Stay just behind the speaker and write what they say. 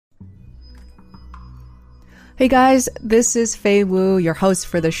Hey guys, this is Fei Wu, your host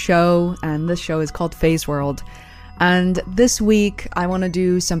for the show, and this show is called Fei's World. And this week, I want to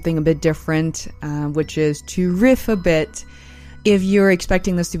do something a bit different, which is to riff a bit. If you're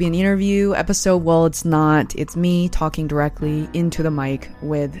expecting this to be an interview episode, well, it's not. It's me talking directly into the mic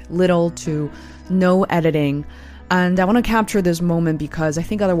with little to no editing. And I want to capture this moment because I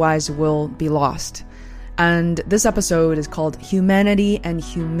think otherwise it will be lost. And this episode is called Humanity and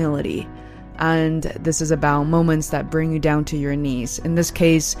Humility. And this is about moments that bring you down to your knees. In this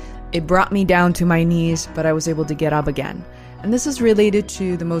case, it brought me down to my knees, but I was able to get up again. And this is related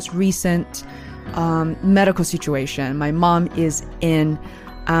to the most recent medical situation my mom is in.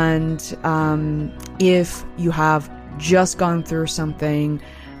 And if you have just gone through something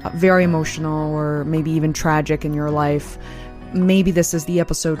very emotional or maybe even tragic in your life, maybe this is the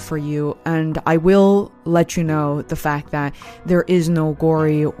episode for you. And I will let you know the fact that there is no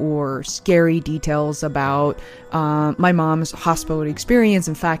gory or scary details about my mom's hospital experience.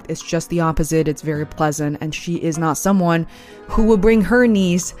 In fact, it's just the opposite. It's very pleasant, and she is not someone who will bring her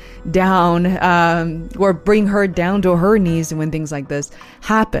knees down or bring her down to her knees when things like this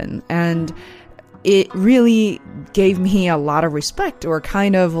happen. And it really gave me a lot of respect, or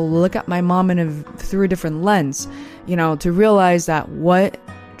kind of look at my mom through a different lens, you know, to realize that what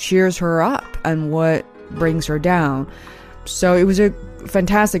cheers her up and what brings her down. So it was a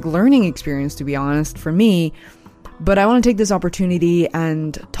fantastic learning experience, to be honest, for me. But I want to take this opportunity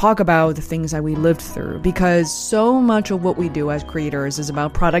and talk about the things that we lived through, because so much of what we do as creators is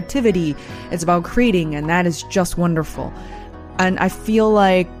about productivity. It's about creating, and that is just wonderful. And I feel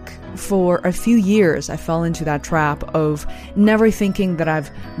like for a few years, I fell into that trap of never thinking that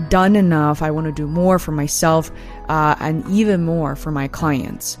I've done enough. I want to do more for myself and even more for my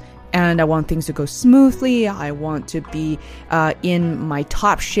clients. And I want things to go smoothly. I want to be in my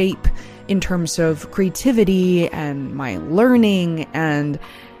top shape in terms of creativity and my learning and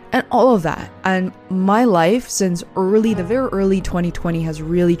all of that. And my life since the very early 2020 has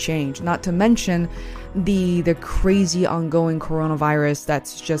really changed, not to mention the crazy ongoing coronavirus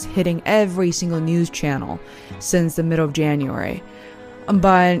that's just hitting every single news channel since the middle of January.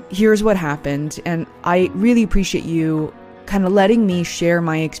 But here's what happened, and I really appreciate you kind of letting me share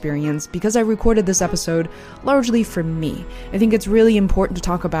my experience, because I recorded this episode largely for me. I think it's really important to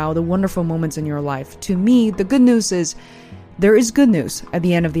talk about the wonderful moments in your life. To me, the good news is there is good news at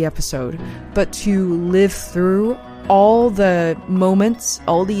the end of the episode, but to live through all the moments,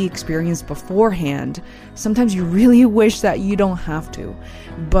 all the experience beforehand, sometimes you really wish that you don't have to.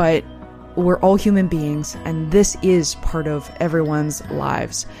 But we're all human beings, and this is part of everyone's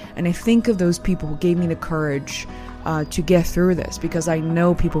lives. And I think of those people who gave me the courage to get through this, because I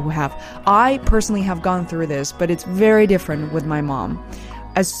know people who have. I personally have gone through this, but it's very different with my mom.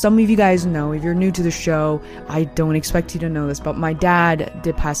 As some of you guys know, if you're new to the show, I don't expect you to know this, but my dad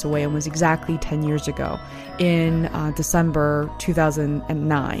did pass away, and was exactly 10 years ago in December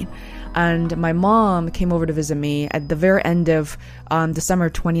 2009. And my mom came over to visit me at the very end of December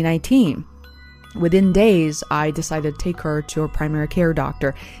 2019. Within days, I decided to take her to her primary care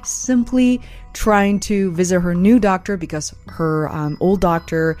doctor, simply trying to visit her new doctor because her old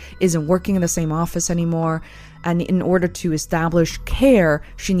doctor isn't working in the same office anymore. And in order to establish care,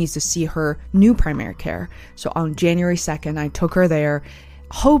 she needs to see her new primary care. So on January 2nd, I took her there,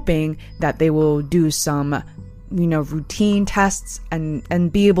 hoping that they will do some, routine tests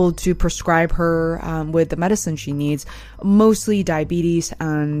and be able to prescribe her with the medicine she needs, mostly diabetes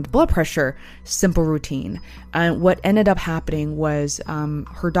and blood pressure, simple routine. And what ended up happening was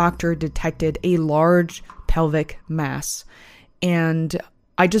her doctor detected a large pelvic mass. And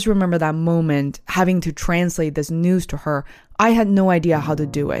I just remember that moment, having to translate this news to her. I had no idea how to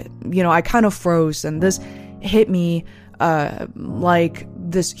do it. I kind of froze, and this hit me like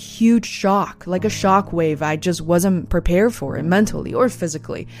this huge shock, like a shock wave. I just wasn't prepared for it mentally or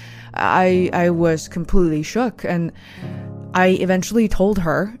physically. I was completely shook, and I eventually told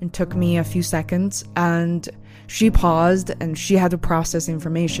her. It took me a few seconds, and she paused and she had to process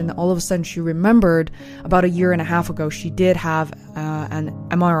information. All of a sudden, she remembered about a year and a half ago, she did have an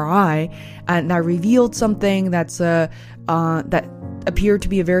MRI, and that revealed something that appeared to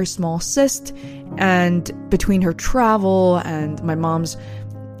be a very small cyst. And between her travel and my mom's,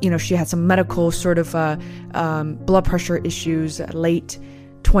 she had some medical sort of blood pressure issues late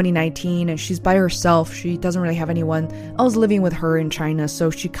 2019, and she's by herself. She doesn't really have anyone else living with her in China, so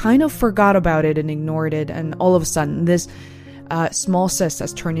she kind of forgot about it and ignored it. And all of a sudden, this small cyst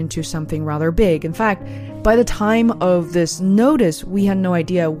has turned into something rather big. In fact, by the time of this notice, we had no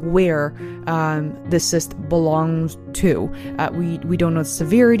idea where this cyst belongs to. We don't know the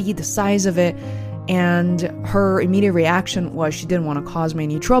severity, the size of it. And her immediate reaction was she didn't want to cause me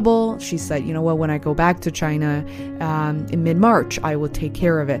any trouble. She said, you know what, when I go back to China in mid-March, I will take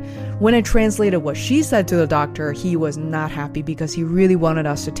care of it. When I translated what she said to the doctor, he was not happy because he really wanted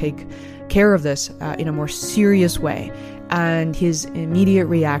us to take care of this in a more serious way. And his immediate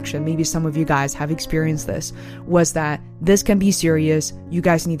reaction, maybe some of you guys have experienced this, was that this can be serious. You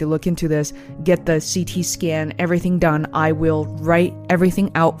guys need to look into this, get the CT scan, everything done. I will write everything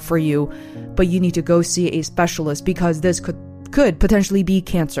out for you, but you need to go see a specialist because this could potentially be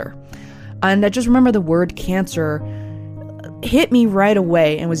cancer. And I just remember the word cancer hit me right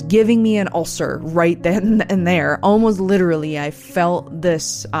away and was giving me an ulcer right then and there. Almost literally, I felt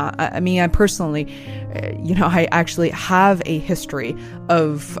this. I personally, I actually have a history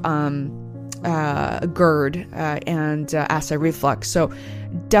of GERD and acid reflux. So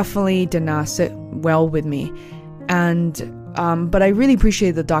definitely did not sit well with me. But I really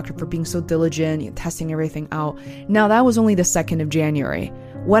appreciate the doctor for being so diligent, testing everything out. Now, that was only the 2nd of January.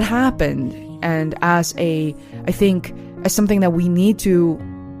 What happened? And as something that we need to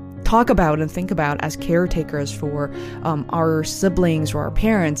talk about and think about as caretakers for our siblings or our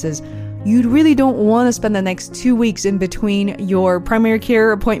parents is you really don't want to spend the next 2 weeks in between your primary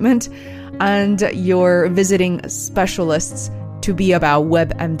care appointment and your visiting specialists to be about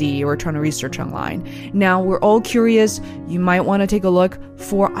WebMD or trying to research online. Now, we're all curious. You might want to take a look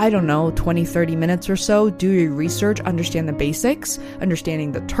for, 20, 30 minutes or so. Do your research, understand the basics,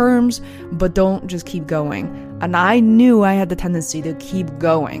 understanding the terms, but don't just keep going. And I knew I had the tendency to keep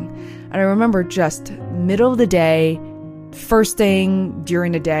going. And I remember just middle of the day, first thing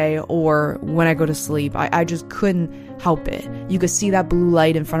during the day, or when I go to sleep, I just couldn't help it. You could see that blue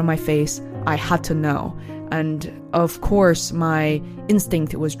light in front of my face. I had to know. And of course, my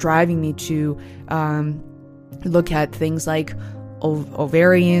instinct was driving me to look at things like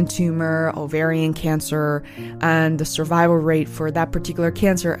ovarian tumor, ovarian cancer, and the survival rate for that particular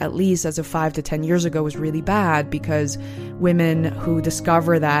cancer, at least as of 5 to 10 years ago, was really bad because women who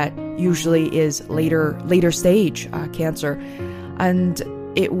discover that usually is later stage cancer. And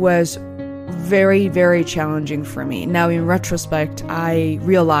it was very, very challenging for me. Now, in retrospect, I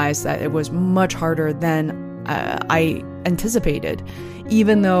realized that it was much harder than I anticipated,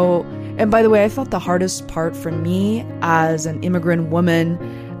 even though, and by the way, I thought the hardest part for me as an immigrant woman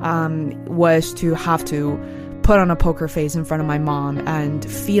was to have to put on a poker face in front of my mom and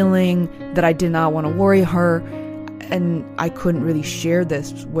feeling that I did not want to worry her, and I couldn't really share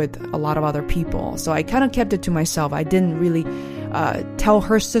this with a lot of other people. So I kind of kept it to myself. I didn't really tell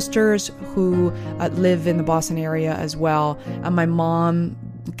her sisters who live in the Boston area as well. And my mom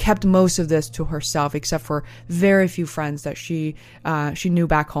kept most of this to herself, except for very few friends that she knew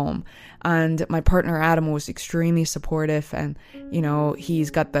back home. And my partner Adam was extremely supportive, and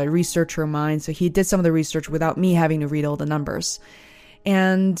he's got the researcher mind, so he did some of the research without me having to read all the numbers.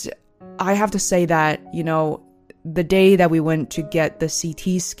 And I have to say that the day that we went to get the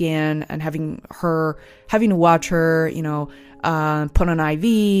CT scan and having to watch her put on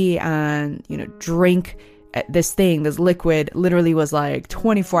IV and drink this liquid literally was like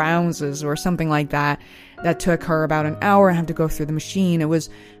 24 ounces or something like that took her about an hour and had to go through the machine. It was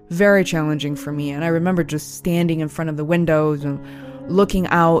very challenging for me. And I remember just standing in front of the windows and looking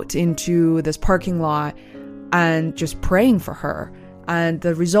out into this parking lot and just praying for her. And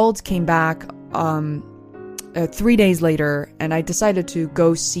the results came back 3 days later, and I decided to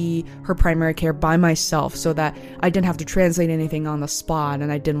go see her primary care by myself so that I didn't have to translate anything on the spot,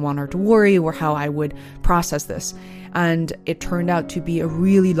 and I didn't want her to worry or how I would process this. And it turned out to be a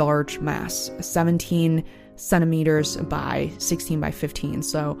really large mass, 17 centimeters by 16 by 15.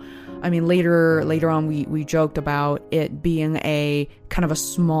 So, later on we joked about it being a kind of a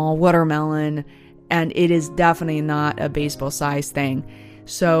small watermelon, and it is definitely not a baseball-sized thing.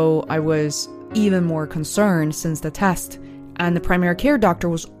 So I was even more concerned since the test, and the primary care doctor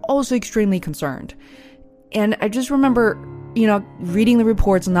was also extremely concerned. And I just remember, reading the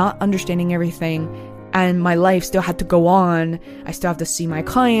reports, not understanding everything, and my life still had to go on. I still have to see my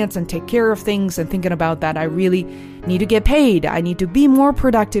clients and take care of things, and thinking about that, I really need to get paid. I need to be more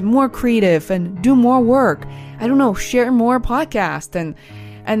productive, more creative, and do more work. I don't know, share more podcasts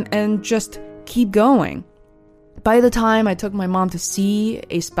and just keep going. By the time I took my mom to see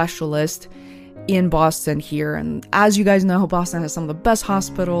a specialist in Boston here, and as you guys know, Boston has some of the best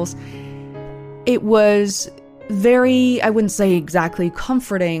hospitals, it was very, I wouldn't say exactly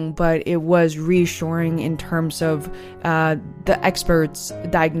comforting, but it was reassuring in terms of the experts'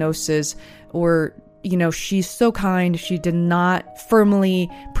 diagnosis, or she's so kind. She did not firmly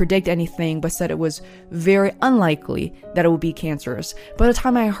predict anything, but said it was very unlikely that it would be cancerous. By the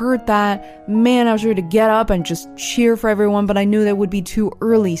time I heard that, man, I was ready to get up and just cheer for everyone, but I knew that would be too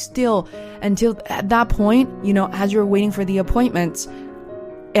early still. Until at that point, as you're waiting for the appointments,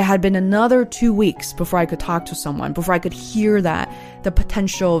 it had been another 2 weeks before I could talk to someone, before I could hear that the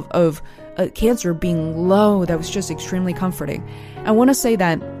potential of cancer being low. That was just extremely comforting. I want to say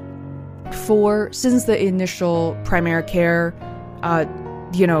that since the initial primary care,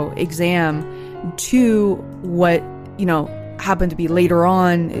 exam to what, happened to be later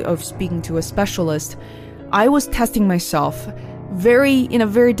on of speaking to a specialist, I was testing myself in a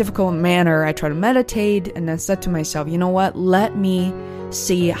very difficult manner. I tried to meditate and then said to myself, you know what, let me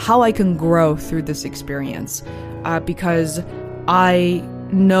see how I can grow through this experience, because I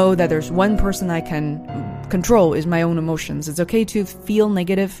know that there's one person I can control is my own emotions. It's okay to feel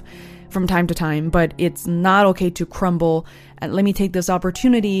negative from time to time, but it's not okay to crumble. And let me take this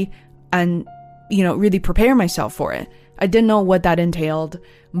opportunity and, really prepare myself for it. I didn't know what that entailed,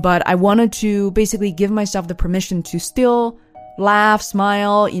 but I wanted to basically give myself the permission to still laugh,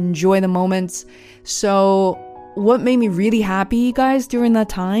 smile, enjoy the moments. So what made me really happy, guys, during that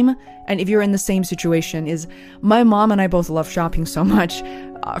time, and if you're in the same situation, is my mom and I both love shopping so much.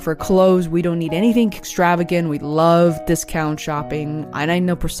 For clothes, we don't need anything extravagant. We love discount shopping, and I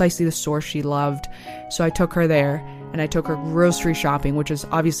know precisely the store she loved. So I took her there, and I took her grocery shopping, which is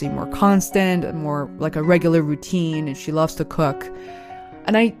obviously more constant and more like a regular routine, and she loves to cook.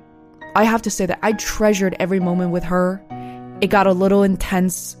 And I have to say that I treasured every moment with her. It got a little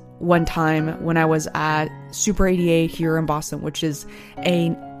intense one time when I was at Super 88 here in Boston, which is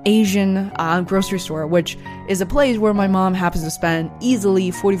an Asian grocery store, which is a place where my mom happens to spend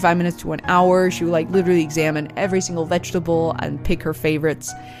easily 45 minutes to an hour. She would literally examine every single vegetable and pick her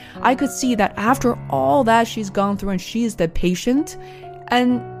favorites. I could see that after all that she's gone through, and she's the patient,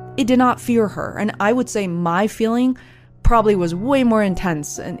 and it did not fear her. And I would say my feeling probably was way more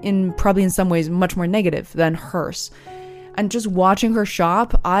intense and probably in some ways much more negative than hers. And just watching her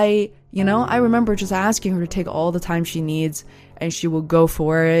shop, I remember just asking her to take all the time she needs, and she would go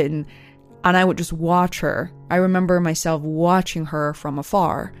for it, and I would just watch her. I remember myself watching her from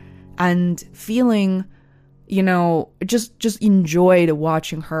afar and feeling, just enjoyed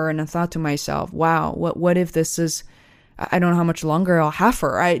watching her. And I thought to myself, wow, what if this is, I don't know how much longer I'll have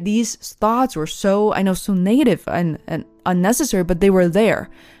her. These thoughts were so negative and unnecessary, but they were there.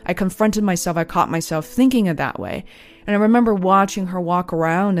 I confronted myself. I caught myself thinking it that way. And I remember watching her walk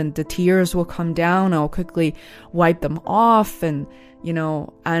around, and the tears will come down. I'll quickly wipe them off, and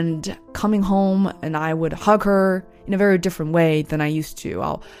coming home, and I would hug her in a very different way than I used to.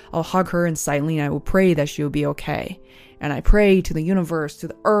 I'll hug her, and silently I will pray that she will be okay. And I pray to the universe, to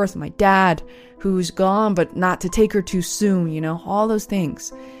the earth, my dad, who's gone, but not to take her too soon, all those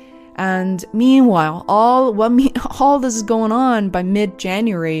things. And meanwhile, all this is going on, by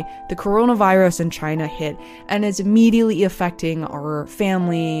mid-January, the coronavirus in China hit, and it's immediately affecting our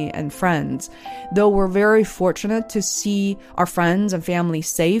family and friends. Though we're very fortunate to see our friends and family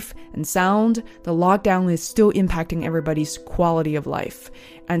safe and sound, the lockdown is still impacting everybody's quality of life.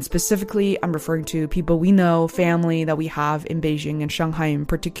 And specifically, I'm referring to people we know, family that we have in Beijing and Shanghai in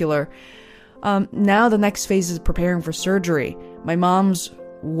particular. Now the next phase is preparing for surgery. My mom's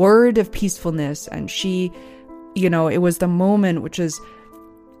word of peacefulness, and she, it was the moment, which is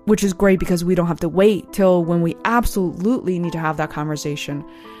great because we don't have to wait till when we absolutely need to have that conversation.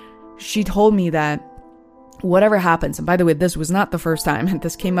 She told me that whatever happens, and by the way, this was not the first time,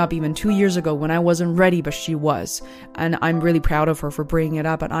 this came up even 2 years ago when I wasn't ready, but she was, and I'm really proud of her for bringing it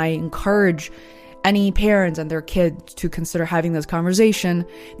up. And I encourage any parents and their kids to consider having this conversation.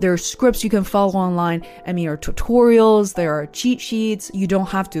 There are scripts you can follow online. There are tutorials, there are cheat sheets. You don't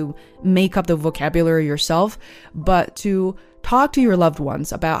have to make up the vocabulary yourself, but to talk to your loved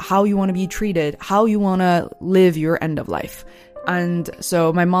ones about how you want to be treated, how you want to live your end of life. And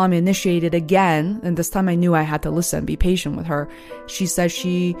so my mom initiated again, and this time I knew I had to listen, be patient with her. She said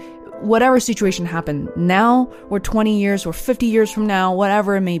whatever situation happened now, or 20 years or 50 years from now,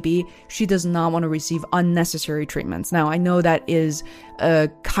 whatever it may be, she does not want to receive unnecessary treatments. Now, I know that is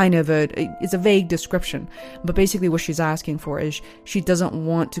it's a vague description, but basically what she's asking for is she doesn't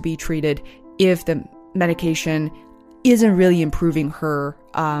want to be treated if the medication isn't really improving her,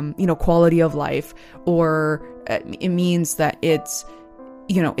 quality of life, or it means that it's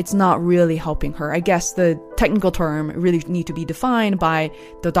not really helping her. I guess the technical term really need to be defined by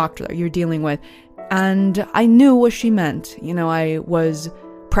the doctor that you're dealing with. And I knew what she meant. I was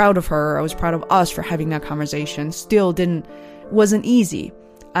proud of her. I was proud of us for having that conversation. Still wasn't easy.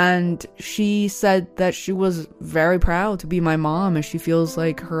 And she said that she was very proud to be my mom and she feels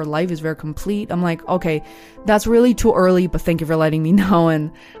like her life is very complete. I'm like, okay, that's really too early, but thank you for letting me know. And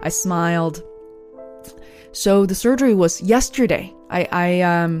I smiled. So the surgery was yesterday.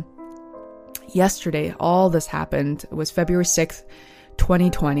 Yesterday, all this happened. It was February 6th,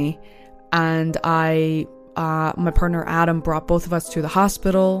 2020. And my partner Adam brought both of us to the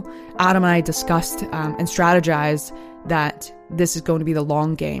hospital. Adam and I discussed and strategized that this is going to be the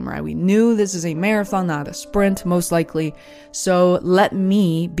long game, right? We knew this is a marathon, not a sprint, most likely. So let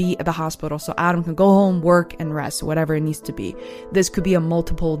me be at the hospital so Adam can go home, work, and rest, whatever it needs to be. This could be a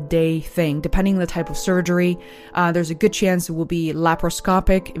multiple day thing, depending on the type of surgery. There's a good chance it will be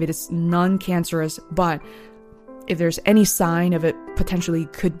laparoscopic if it is non-cancerous, but if there's any sign of it potentially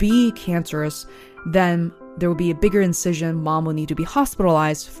could be cancerous, then there will be a bigger incision. Mom will need to be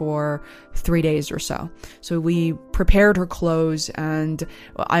hospitalized for 3 days or so. So we prepared her clothes and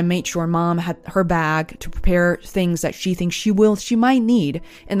I made sure mom had her bag to prepare things that she thinks she might need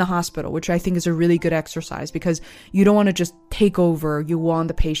in the hospital, which I think is a really good exercise because you don't want to just take over. You want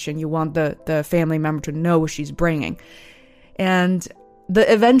the patient, you want the family member to know what she's bringing. And the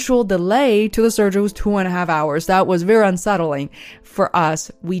eventual delay to the surgery was 2.5 hours. That was very unsettling for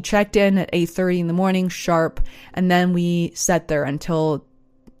us. We checked in at 8:30 in the morning, sharp, and then we sat there until,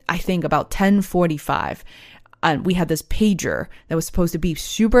 I think, about 10:45. And we had this pager that was supposed to be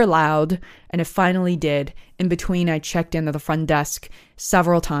super loud, and it finally did. In between, I checked in at the front desk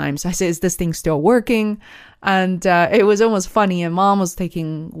several times. I said, is this thing still working? And it was almost funny. And mom was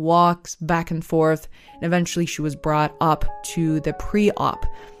taking walks back and forth. And eventually she was brought up to the pre-op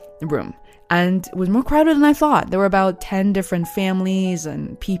room. And it was more crowded than I thought. There were about 10 different families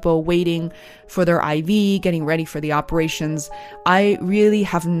and people waiting for their IV, getting ready for the operations. I really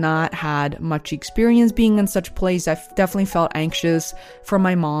have not had much experience being in such a place. I definitely felt anxious for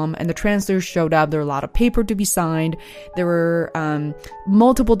my mom. And the translators showed up. There were a lot of paper to be signed. There were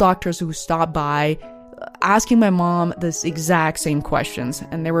multiple doctors who stopped by asking my mom this exact same questions.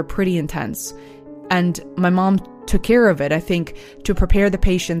 And they were pretty intense. And my mom took care of it, I think, to prepare the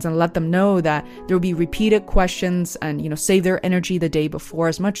patients and let them know that there will be repeated questions and, save their energy the day before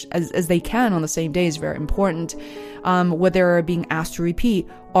as much as they can on the same day is very important. What they're being asked to repeat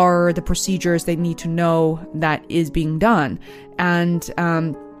are the procedures they need to know that is being done. And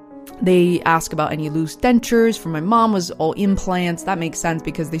they ask about any loose dentures. For my mom was all implants. That makes sense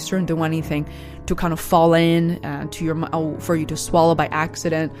because they certainly don't want anything to kind of fall in to your mouth for you to swallow by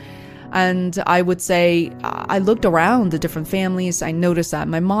accident. And I would say I looked around the different families. I noticed that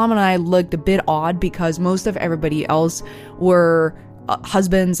my mom and I looked a bit odd because most of everybody else were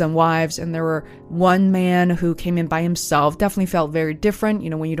husbands and wives. And there were one man who came in by himself. Definitely felt very different,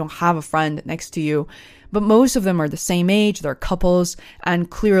 when you don't have a friend next to you. But most of them are the same age. They're couples.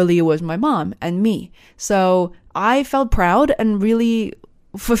 And clearly it was my mom and me. So I felt proud and really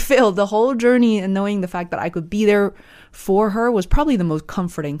fulfilled. The whole journey and knowing the fact that I could be there for her was probably the most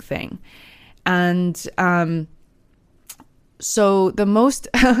comforting thing. And so the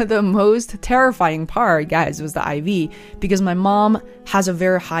most terrifying part, guys, was the IV, because my mom has a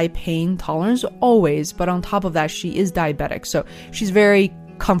very high pain tolerance always, but on top of that, she is diabetic, so she's very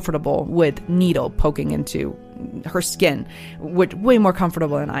comfortable with needle poking into her skin, which way more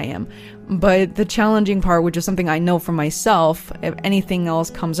comfortable than I am. But the challenging part, which is something I know for myself, if anything else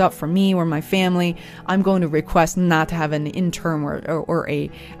comes up for me or my family, I'm going to request not to have an intern or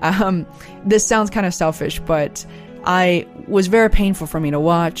a this sounds kind of selfish, but I was very painful for me to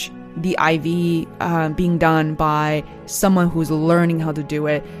watch the IV being done by someone who's learning how to do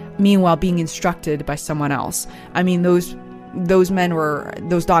it, meanwhile being instructed by someone else. I mean, those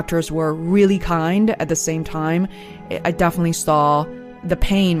doctors were really kind. At the same time, I definitely saw the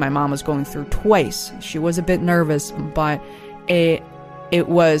pain my mom was going through twice. She was a bit nervous, but it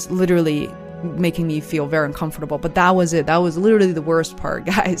was literally making me feel very uncomfortable. But that was it. That was literally the worst part,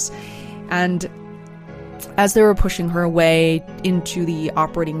 guys. And as they were pushing her away into the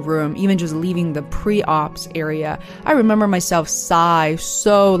operating room, even just leaving the pre-ops area, I remember myself sigh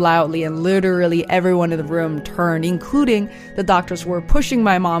so loudly, and literally everyone in the room turned, including the doctors who were pushing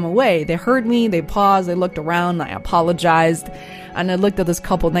my mom away. They heard me, they paused, they looked around, I apologized, and I looked at this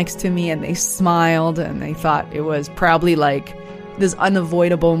couple next to me and they smiled, and they thought it was probably like this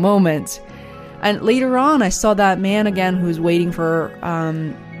unavoidable moment. And later on, I saw that man again who was waiting for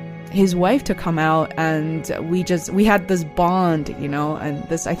his wife to come out, and we had this bond,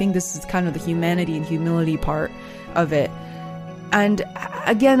 and I think this is kind of the humanity and humility part of it. And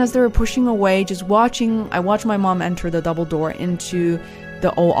again, as they were pushing away, I watched my mom enter the double door into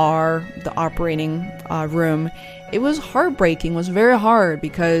the OR, the operating room, it was heartbreaking. It was very hard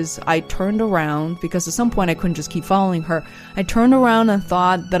because I turned around, because at some point I couldn't just keep following her. I turned around and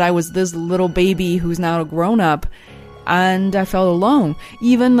thought that I was this little baby who's now a grown-up, and I felt alone,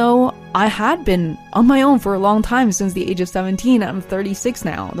 even though I had been on my own for a long time, since the age of 17. I'm 36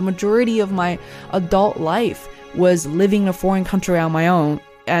 now. The majority of my adult life was living in a foreign country on my own.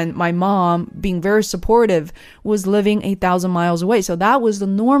 And my mom, being very supportive, was living 8,000 miles away. So that was the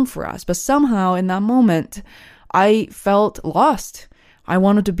norm for us. But somehow in that moment, I felt lost. I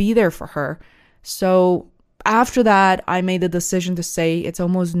wanted to be there for her. So after that, I made the decision to say it's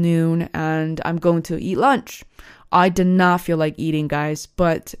almost noon and I'm going to eat lunch. I did not feel like eating, guys,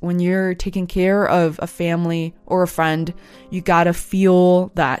 but when you're taking care of a family or a friend, you gotta feel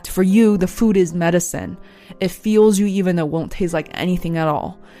that. For you, the food is medicine. It fuels you even though it won't taste like anything at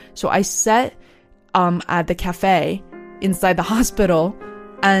all. So I sat at the cafe inside the hospital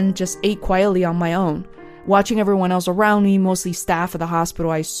and just ate quietly on my own, watching everyone else around me, mostly staff at the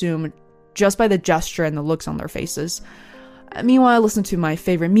hospital, I assume, just by the gesture and the looks on their faces. Meanwhile, I listened to my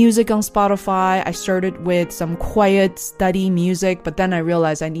favorite music on Spotify. I started with some quiet, steady music, but then I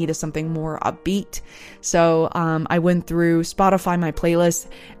realized I needed something more upbeat. So I went through Spotify, my playlist,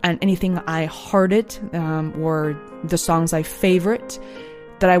 and anything I hearted or the songs I favorite,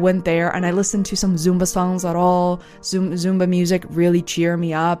 that I went there and I listened to some Zumba songs at all. Zumba music really cheer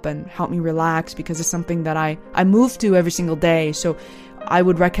me up and help me relax because it's something that I move to every single day. So I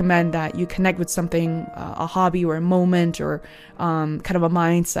would recommend that you connect with something, a hobby or a moment or kind of a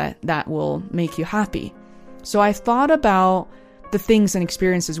mindset that will make you happy. So I thought about the things and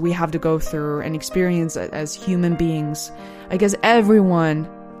experiences we have to go through and experience as human beings. I guess everyone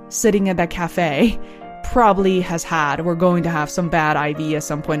sitting at that cafe probably has had or going to have some bad IV at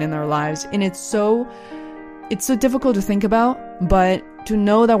some point in their lives. And it's so difficult to think about, but to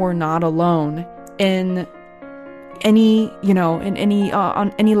know that we're not alone in any,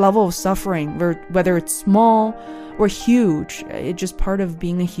 on any level of suffering, whether it's small or huge, it's just part of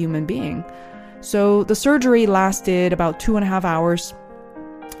being a human being. So the surgery lasted about 2.5 hours.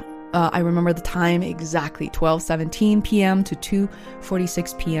 I remember the time exactly, 12:17 p.m. to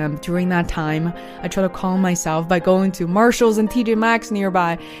 2:46 p.m. During that time, I tried to calm myself by going to Marshall's and TJ Maxx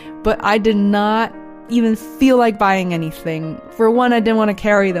nearby, but I did not even feel like buying anything. For one, I didn't want to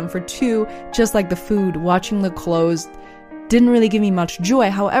carry them. For two, just like the food, watching the clothes didn't really give me much joy.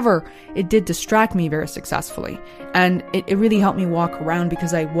 However, it did distract me very successfully. And it really helped me walk around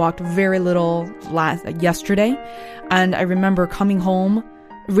because I walked very little yesterday. And I remember coming home,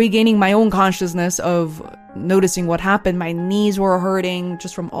 regaining my own consciousness of noticing what happened. My knees were hurting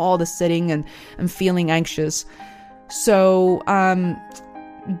just from all the sitting and feeling anxious. So,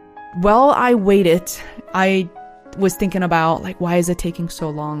 while I waited, I was thinking about, why is it taking so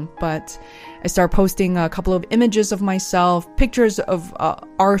long? But I started posting a couple of images of myself, pictures of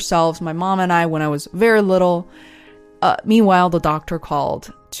ourselves, my mom and I, when I was very little. Meanwhile, the doctor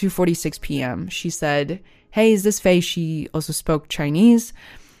called, 2:46 p.m. She said, "Hey, is this Faye?" She also spoke Chinese.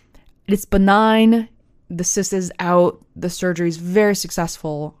 "It's benign. The cyst is out. The surgery is very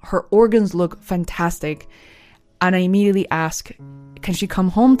successful. Her organs look fantastic." And I immediately asked, "Can she come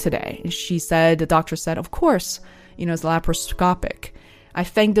home today?" And the doctor said, "Of course, it's laparoscopic." I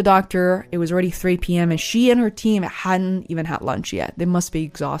thanked the doctor. It was already 3 p.m. and she and her team hadn't even had lunch yet. They must be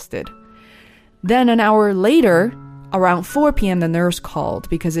exhausted. Then an hour later, around 4 p.m., the nurse called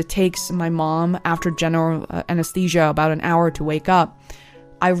because it takes my mom, after general anesthesia, about an hour to wake up.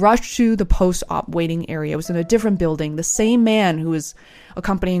 I rushed to the post-op waiting area. It was in a different building. The same man who was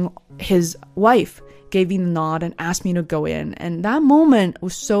accompanying his wife gave me the nod and asked me to go in. And that moment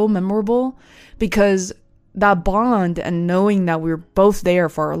was so memorable because that bond and knowing that we were both there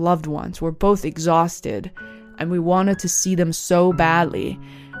for our loved ones, we're both exhausted, and we wanted to see them so badly,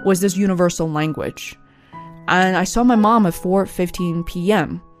 was this universal language. And I saw my mom at 4:15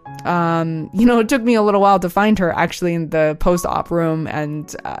 p.m. It took me a little while to find her actually in the post-op room,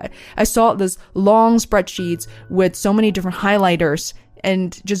 and I saw this long spreadsheets with so many different highlighters,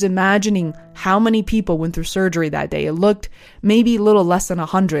 and just imagining how many people went through surgery that day. It looked maybe a little less than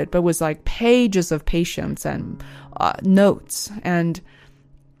 100, but it was like pages of patients and notes. And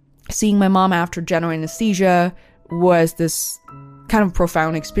seeing my mom after general anesthesia was this kind of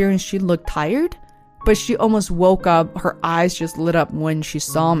profound experience. She looked tired, but she almost woke up. Her eyes just lit up when she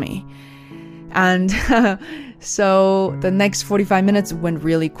saw me. And so the next 45 minutes went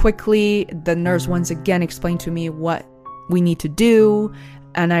really quickly. The nurse once again explained to me what we need to do,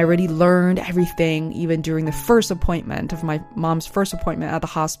 and I already learned everything even during the first appointment of my mom's first appointment at the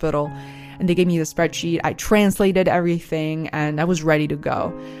hospital. and they gave me the spreadsheet. I translated everything and I was ready to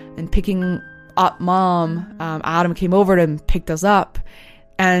go. And picking up mom, Adam came over and picked us up.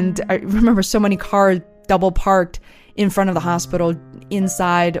 And I remember so many cars double parked in front of the hospital,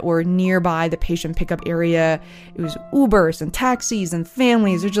 inside or nearby the patient pickup area. It was Ubers and taxis and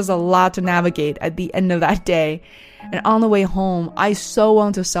families. There's just a lot to navigate at the end of that day. And on the way home, I so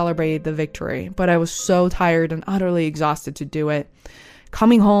wanted to celebrate the victory, but I was so tired and utterly exhausted to do it.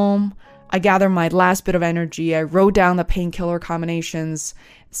 Coming home, I gathered my last bit of energy. I wrote down the painkiller combinations,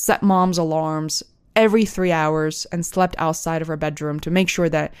 set mom's alarms every 3 hours, and slept outside of her bedroom to make sure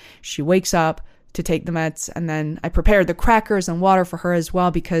that she wakes up to take the meds. And then I prepared the crackers and water for her as well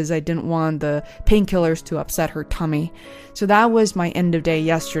because I didn't want the painkillers to upset her tummy. So that was my end of day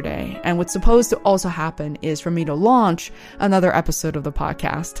yesterday. And what's supposed to also happen is for me to launch another episode of the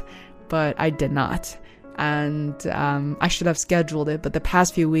podcast, but I did not. And I should have scheduled it, but the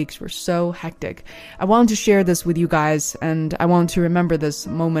past few weeks were so hectic. I wanted to share this with you guys, and I want to remember this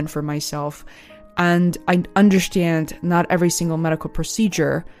moment for myself. And I understand not every single medical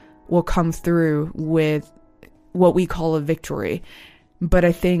procedure will come through with what we call a victory. But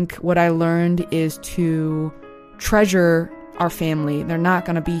I think what I learned is to treasure our family. They're not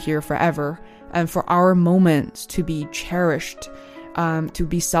going to be here forever. And for our moments to be cherished, to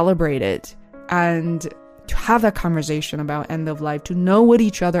be celebrated, and to have that conversation about end of life, to know what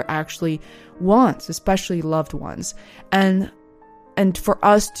each other actually wants, especially loved ones. And for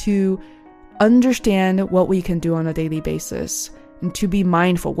us to understand what we can do on a daily basis. And to be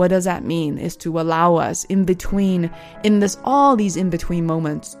mindful, what does that mean? Is to allow us all these in-between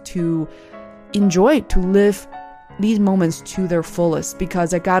moments to enjoy, to live these moments to their fullest.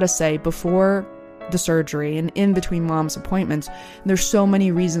 Because I gotta say, before the surgery and in between mom's appointments, there's so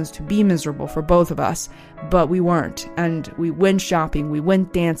many reasons to be miserable for both of us, but we weren't. And we went shopping, we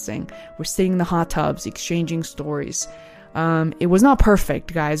went dancing, we're sitting in the hot tubs, exchanging stories. It was not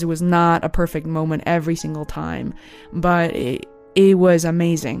perfect, guys. It was not a perfect moment every single time, but it was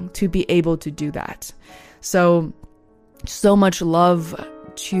amazing to be able to do that. So much love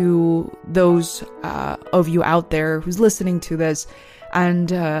to those of you out there who's listening to this.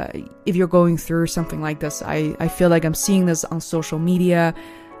 And if you're going through something like this, I feel like I'm seeing this on social media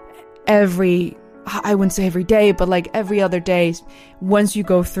I wouldn't say every day, but like every other day. Once you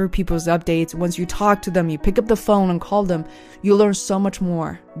go through people's updates, once you talk to them, you pick up the phone and call them, you learn so much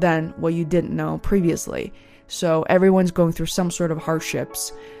more than what you didn't know previously. So everyone's going through some sort of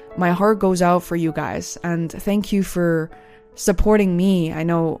hardships. My heart goes out for you guys, and thank you for supporting me. I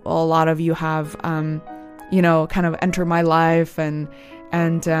know a lot of you have, kind of entered my life and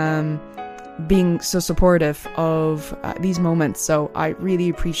being so supportive of these moments. So I really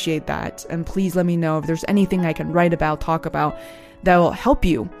appreciate that. And please let me know if there's anything I can write about, talk about, that will help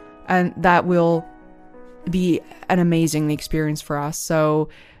you, and that will be an amazing experience for us. So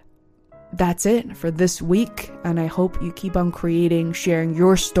that's it for this week, and I hope you keep on creating, sharing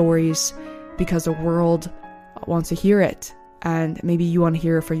your stories, because the world wants to hear it, and maybe you want to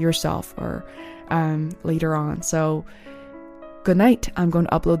hear it for yourself or later on. So good night. I'm going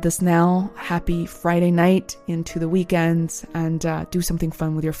to upload this now. Happy Friday night into the weekend, and do something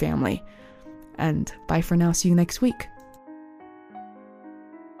fun with your family. And bye for now. See you next week.